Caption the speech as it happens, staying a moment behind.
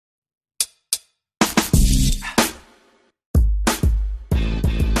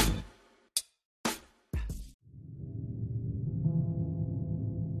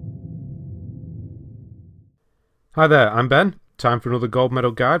Hi there, I'm Ben. Time for another gold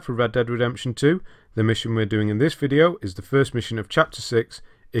medal guide for Red Dead Redemption 2. The mission we're doing in this video is the first mission of Chapter 6,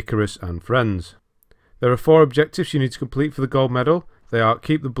 Icarus and Friends. There are 4 objectives you need to complete for the gold medal. They are: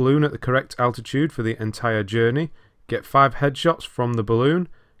 keep the balloon at the correct altitude for the entire journey, get 5 headshots from the balloon,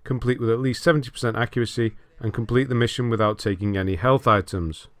 complete with at least 70% accuracy, and complete the mission without taking any health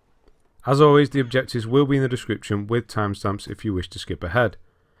items. As always, the objectives will be in the description with timestamps if you wish to skip ahead.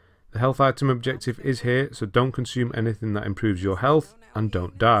 The health item objective is here, so don't consume anything that improves your health and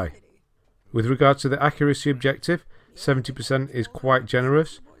don't die. With regards to the accuracy objective, 70% is quite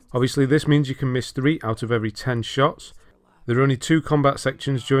generous. Obviously this means you can miss 3 out of every 10 shots. There are only 2 combat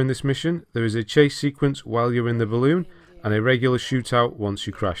sections during this mission. There is a chase sequence while you're in the balloon and a regular shootout once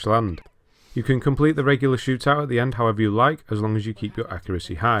you crash land. You can complete the regular shootout at the end however you like, as long as you keep your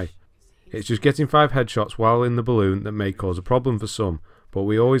accuracy high. It's just getting 5 headshots while in the balloon that may cause a problem for some, but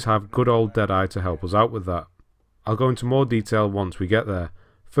we always have good old Deadeye to help us out with that. I'll go into more detail once we get there.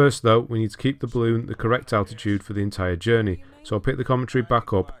 First though, we need to keep the balloon the correct altitude for the entire journey, so I'll pick the commentary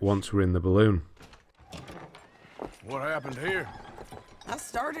back up once we're in the balloon. What happened here? I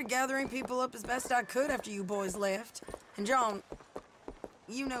started gathering people up as best I could after you boys left. And John,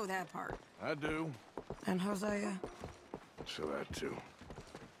 you know that part. I do. And Hosea? So that too.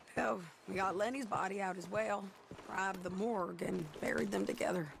 Hell, we got Lenny's body out as well. Robbed the morgue and buried them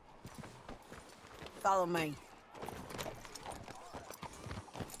together. Follow me.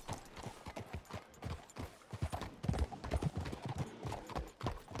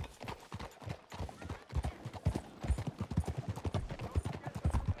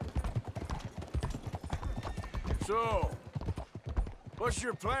 So, what's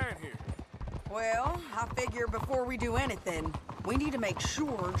your plan here? Well, I figure before we do anything, we need to make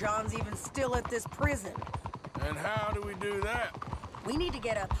sure John's even still at this prison. And how do we do that? We need to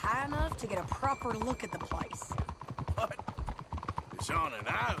get up high enough to get a proper look at the place. What? It's on an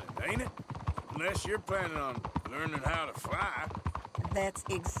island, ain't it? Unless you're planning on learning how to fly. That's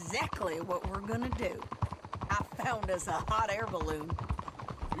exactly what we're gonna do. I found us a hot air balloon.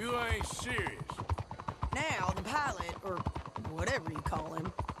 You ain't serious. Now, the pilot, or whatever you call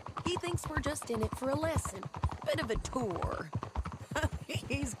him, he thinks we're just in it for a lesson. Bit of a tour.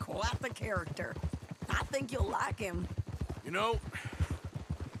 He's quite the character. I think you'll like him. You know,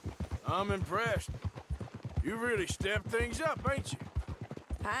 I'm impressed. You really stepped things up, ain't you?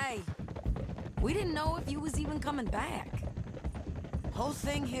 Hey, we didn't know if you was even coming back. Whole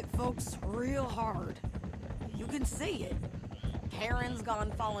thing hit folks real hard. You can see it. Heron's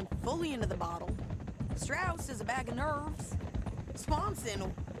gone falling fully into the bottle. Strauss is a bag of nerves.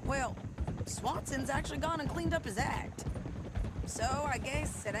 Swanson's actually gone and cleaned up his act. So I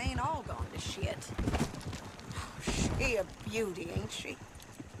guess it ain't all gone to shit. She a beauty, ain't she?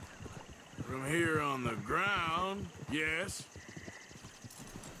 From here on the ground, yes.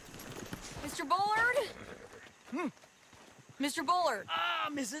 Mr. Bullard? Mr. Bullard. Ah,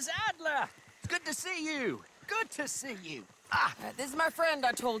 Mrs. Adler! It's good to see you. Good to see you. This is my friend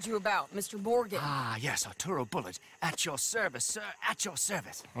I told you about, Mr. Morgan. Ah, yes, Arturo Bullitt. At your service, sir. At your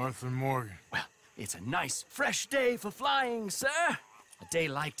service. Arthur Morgan. Well, it's a nice, fresh day for flying, sir. A day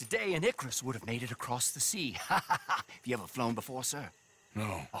like today, and Icarus would have made it across the sea. Have you ever flown before, sir?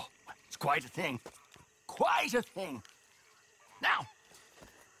 No. Oh, it's quite a thing. Quite a thing. Now,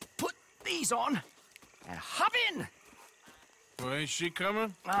 put these on and hop in. Well, ain't she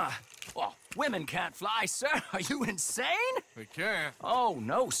coming? Well, women can't fly, sir. Are you insane? They can't. Oh,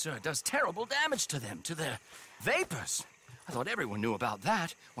 no, sir. It does terrible damage to them, to their vapors. I thought everyone knew about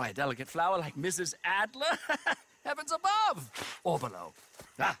that. Why, a delicate flower like Mrs. Adler? Heavens above! Or below.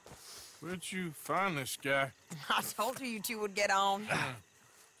 Where'd you find this guy? I told you two would get on.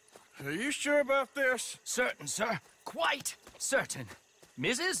 Are you sure about this? Certain, sir. Quite certain.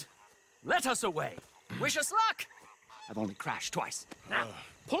 Mrs., let us away. Wish us luck. I've only crashed twice. Now,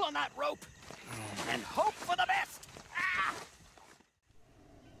 pull on that rope and hope for the best.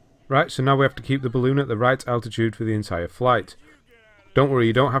 Right, so now we have to keep the balloon at the right altitude for the entire flight. Don't worry,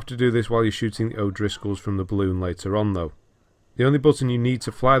 you don't have to do this while you're shooting the O'Driscolls from the balloon later on though. The only button you need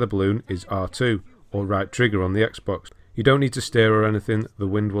to fly the balloon is R2, or right trigger on the Xbox. You don't need to steer or anything, the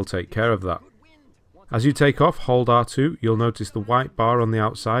wind will take care of that. As you take off, hold R2, you'll notice the white bar on the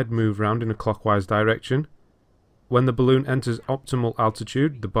outside move round in a clockwise direction. When the balloon enters optimal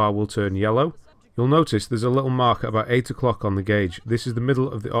altitude, the bar will turn yellow. You'll notice there's a little mark at about 8 o'clock on the gauge. This is the middle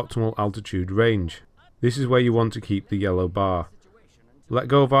of the optimal altitude range. This is where you want to keep the yellow bar. Let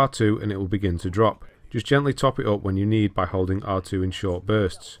go of R2 and it will begin to drop. Just gently top it up when you need by holding R2 in short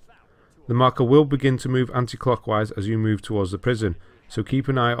bursts. The marker will begin to move anti-clockwise as you move towards the prison, so keep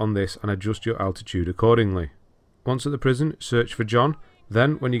an eye on this and adjust your altitude accordingly. Once at the prison, search for John,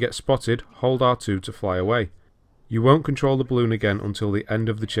 then when you get spotted, hold R2 to fly away. You won't control the balloon again until the end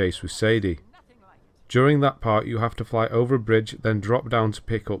of the chase with Sadie. During that part you have to fly over a bridge, then drop down to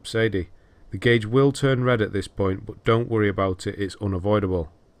pick up Sadie. The gauge will turn red at this point, but don't worry about it, it's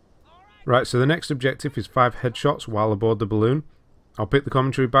unavoidable. Right, so the next objective is 5 headshots while aboard the balloon. I'll pick the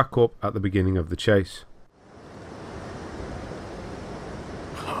commentary back up at the beginning of the chase.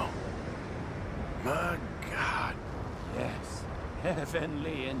 Oh, my God. Yes,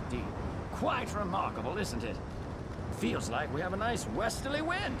 heavenly indeed. Quite remarkable, isn't it? Feels like we have a nice westerly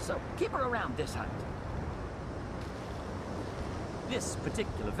wind, so keep her around this height. This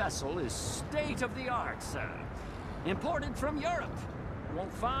particular vessel is state-of-the-art, sir. Imported from Europe.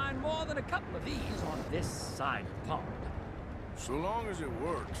 Won't find more than a couple of these on this side of the pond. So long as it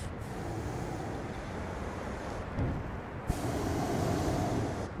works.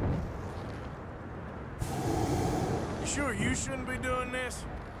 You sure you shouldn't be doing this?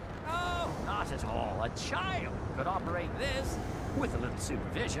 Oh, not at all. A child could operate this with a little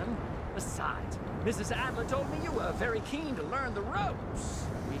supervision. Besides, Mrs. Adler told me you were very keen to learn the ropes.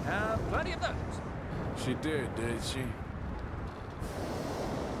 We have plenty of those. She did she?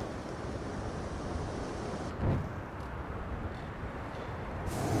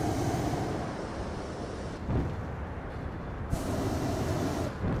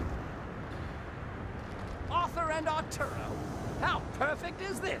 Arthur and Arturo. How perfect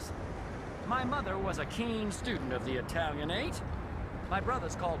is this? My mother was a keen student of the Italianate. My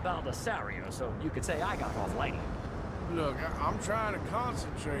brother's called Baldessario, so you could say I got off lightly. Look, I'm trying to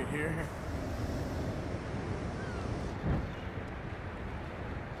concentrate here.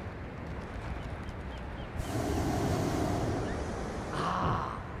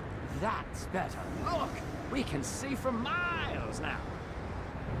 Ah, that's better. Look, we can see for miles now.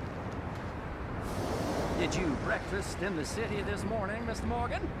 Did you breakfast in the city this morning, Mr.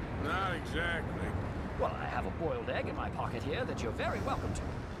 Morgan? Not exactly. Well, I have a boiled egg in my pocket here that you're very welcome to.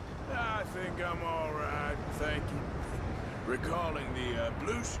 I think I'm all right, thank you. Recalling the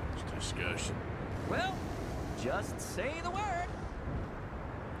ablutions discussion. Well, just say the word.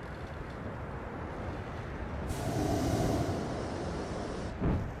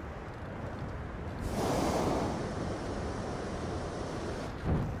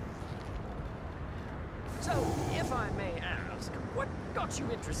 So, if I may ask, what got you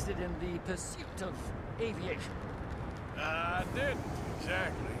interested in the pursuit of aviation? I didn't,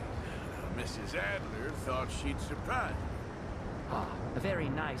 exactly. Mrs. Adler thought she'd surprise me. Ah, a very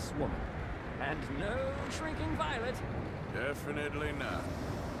nice woman. And no shrinking violet. Definitely not.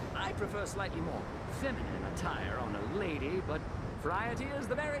 I prefer slightly more feminine attire on a lady, but variety is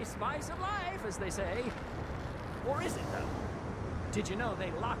the very spice of life, as they say. Or is it, though? Did you know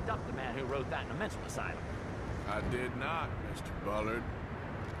they locked up the man who wrote that in a mental asylum? I did not, Mr. Bullard.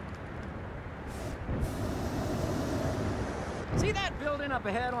 See that building up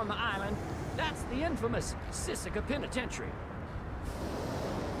ahead on the island? That's the infamous Sisika Penitentiary.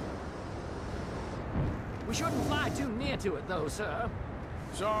 We shouldn't fly too near to it, though, sir.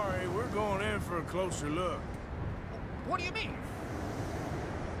 Sorry, we're going in for a closer look. What do you mean?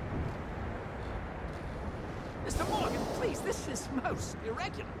 Mr. Morgan, please, this is most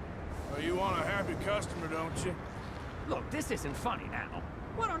irregular. Well, you want a happy customer, don't you? Look, this isn't funny now.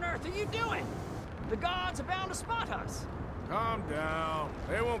 What on earth are you doing? The guards are bound to spot us. Calm down.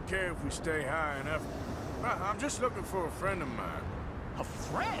 They won't care if we stay high enough. I'm just looking for a friend of mine. A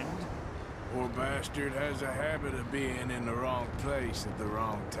friend? Poor bastard has a habit of being in the wrong place at the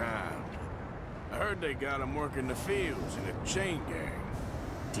wrong time. I heard they got him working the fields in a chain gang.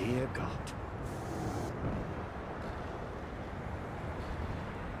 Dear God.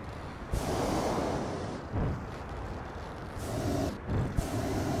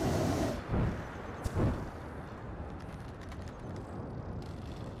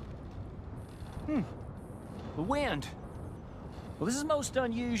 The wind. Well, this is most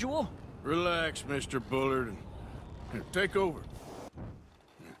unusual. Relax, Mr. Bullard, and here, take over.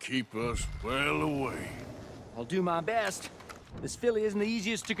 And keep us well away. I'll do my best. This filly isn't the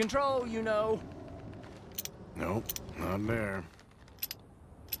easiest to control, you know. Nope, not there.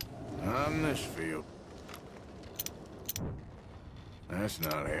 Not in this field. That's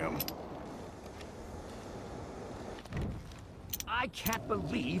not him. I can't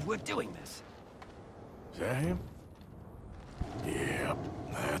believe we're doing this. Is that him? Yep,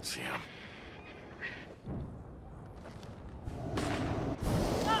 that's him.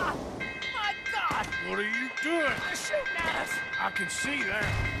 Ah! My God! What are you doing? They're shooting at us! I can see that.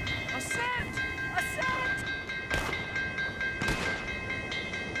 Ascent! Ascent!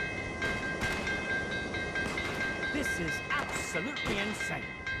 absolutely insane.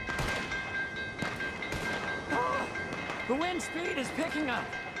 Oh, the wind speed is picking up.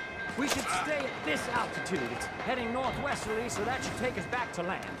 We should stay at this altitude. It's heading northwesterly, so that should take us back to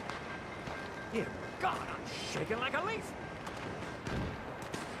land. Dear God, I'm shaking like a leaf.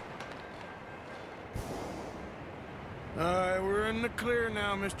 Alright, we're in the clear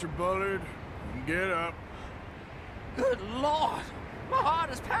now, Mr. Bullard. You can get up. Good Lord, my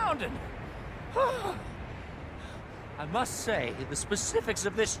heart is pounding. I must say, the specifics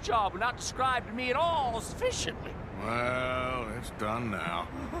of this job were not described to me at all sufficiently. Well, it's done now.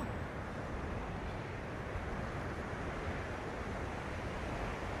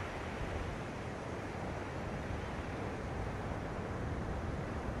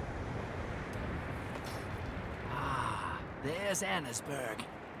 Ah, there's Annesburg.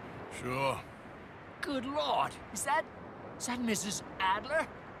 Sure. Good Lord, is that Mrs. Adler?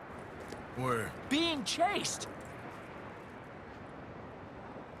 Where? Being chased.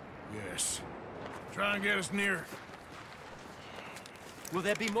 Yes. Try and get us near. Will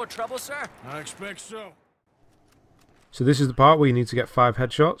there be more trouble, sir? I expect so. So this is the part where you need to get 5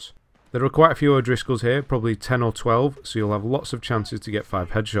 headshots. There are quite a few O'Driscolls here, probably 10 or 12, so you'll have lots of chances to get 5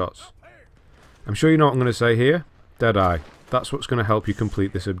 headshots. I'm sure you know what I'm going to say here. Deadeye. That's what's going to help you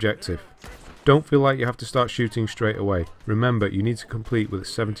complete this objective. Don't feel like you have to start shooting straight away. Remember, you need to complete with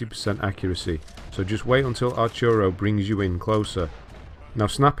 70% accuracy, so just wait until Arturo brings you in closer. Now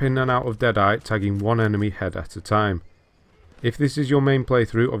snap in and out of Deadeye, tagging one enemy head at a time. If this is your main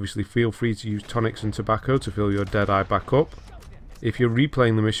playthrough, obviously feel free to use tonics and tobacco to fill your Deadeye back up. If you're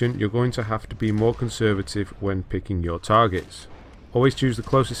replaying the mission, you're going to have to be more conservative when picking your targets. Always choose the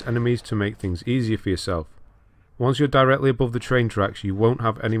closest enemies to make things easier for yourself. Once you're directly above the train tracks, you won't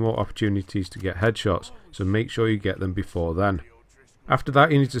have any more opportunities to get headshots, so make sure you get them before then. After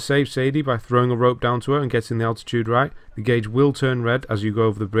that, you need to save Sadie by throwing a rope down to her and getting the altitude right. The gauge will turn red as you go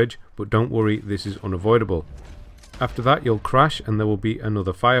over the bridge, but don't worry, this is unavoidable. After that, you'll crash and there will be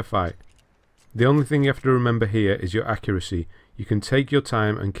another firefight. The only thing you have to remember here is your accuracy. You can take your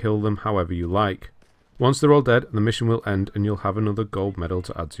time and kill them however you like. Once they're all dead, the mission will end and you'll have another gold medal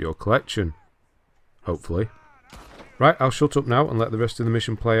to add to your collection. Hopefully. Right, I'll shut up now and let the rest of the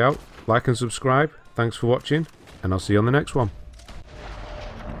mission play out. Like and subscribe. Thanks for watching, and I'll see you on the next one.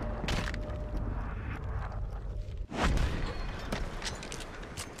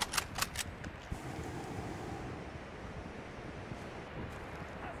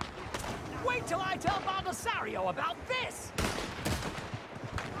 Wait till I tell Baldessario about this!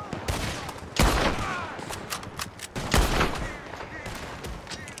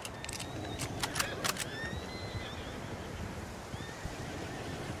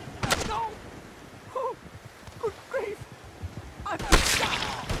 No! Oh, good grief! I'm...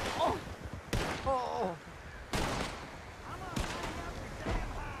 Oh! Oh!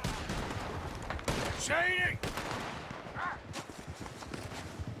 Shady!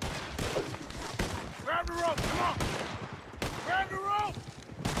 Grab the rope, come on! Grab the rope!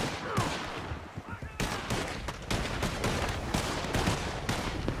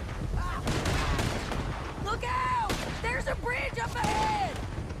 Look out! There's a bridge up ahead!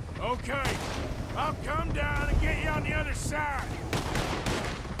 Okay, I'll come down and get you on the other side.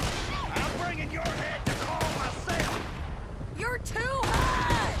 I'm bringing your head to call myself. You're too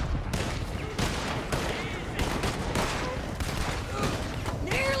high!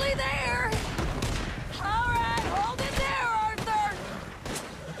 Nearly there! Alright, hold it there, Arthur!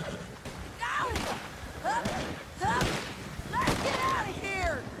 Let's get out of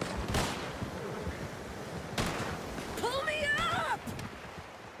here! Pull me up!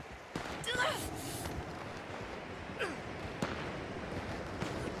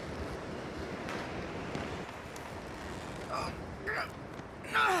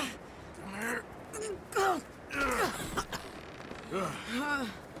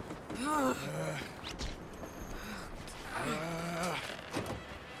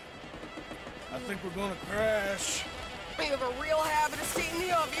 I think we're gonna crash. You have a real habit of stating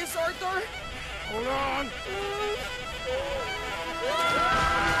the obvious, Arthur. Hold on.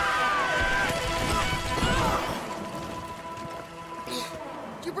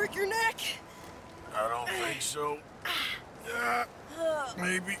 Did you break your neck? I don't think so.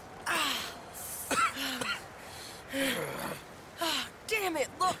 Maybe. Damn it,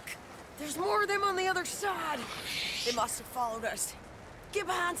 look! There's more of them on the other side. They must have followed us. Get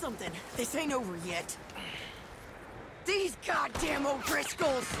behind something. This ain't over yet. These goddamn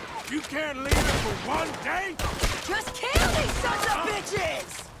O'Driscolls! You can't leave it for one day? Just kill these sons of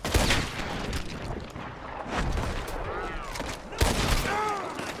bitches!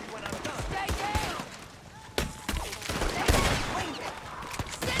 Stay down!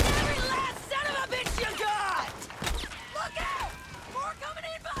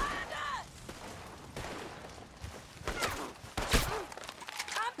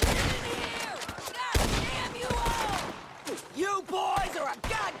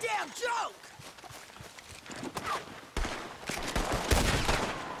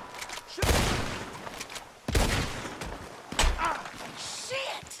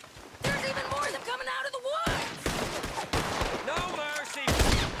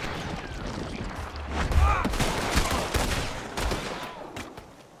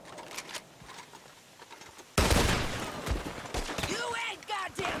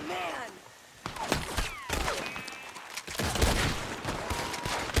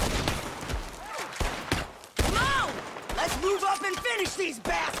 Move up and finish these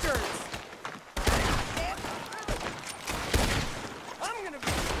bastards! I'm gonna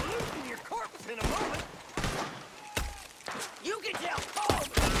be looting your corpse in a moment. You can tell Cole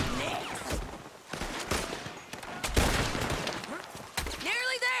next!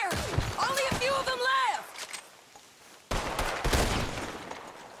 Nearly there! Only a few of them left!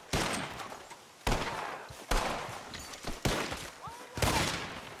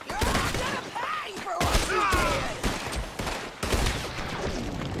 You're all gonna pay for what you did!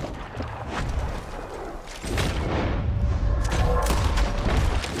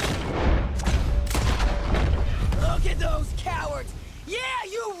 Look at those cowards! Yeah,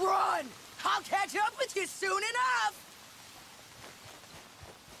 you run! I'll catch up with you soon enough!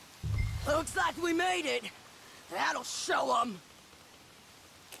 Looks like we made it. That'll show them.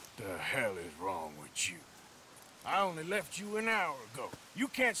 The hell is wrong with you? I only left you an hour ago. You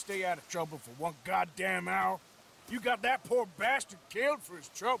can't stay out of trouble for one goddamn hour. You got that poor bastard killed for his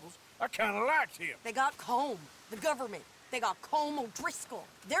troubles. I kinda liked him. They got Combe, the government. They got Combe O'Driscoll.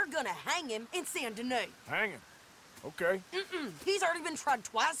 They're gonna hang him in Saint Denis. Hang him. Okay. He's already been tried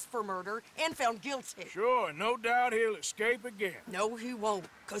twice for murder and found guilty. Sure, no doubt he'll escape again. No, he won't,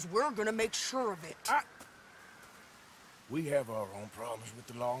 because we're gonna make sure of it. We have our own problems with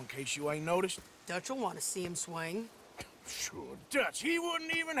the law in case you ain't noticed. Dutch will want to see him swing. Sure, Dutch, he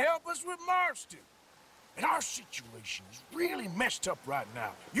wouldn't even help us with Marston. And our situation is really messed up right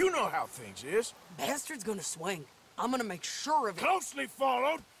now. You know how things is. Bastard's gonna swing. I'm gonna make sure of it. Closely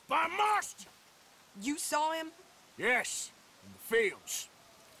followed by Marston. You saw him? Yes, in the fields.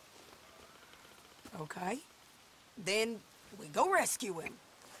 Okay. Then we go rescue him.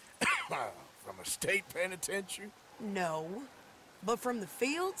 From a state penitentiary? No. But from the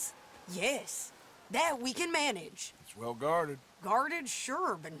fields? Yes. That we can manage. It's well guarded. Guarded,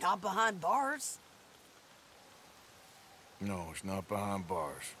 sure, but not behind bars. No, it's not behind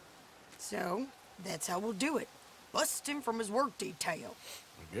bars. So, that's how we'll do it. Bust him from his work detail.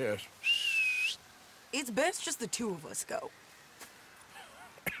 I guess. It's best just the two of us go.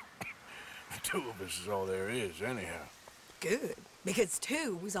 The two of us is all there is, anyhow. Good, because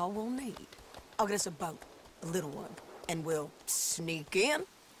two is all we'll need. I'll get us a boat, a little one, and we'll sneak in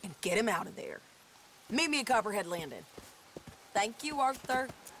and get him out of there. Meet me at Copperhead Landing. Thank you, Arthur.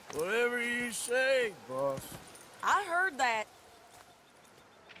 Whatever you say, boss. I heard that.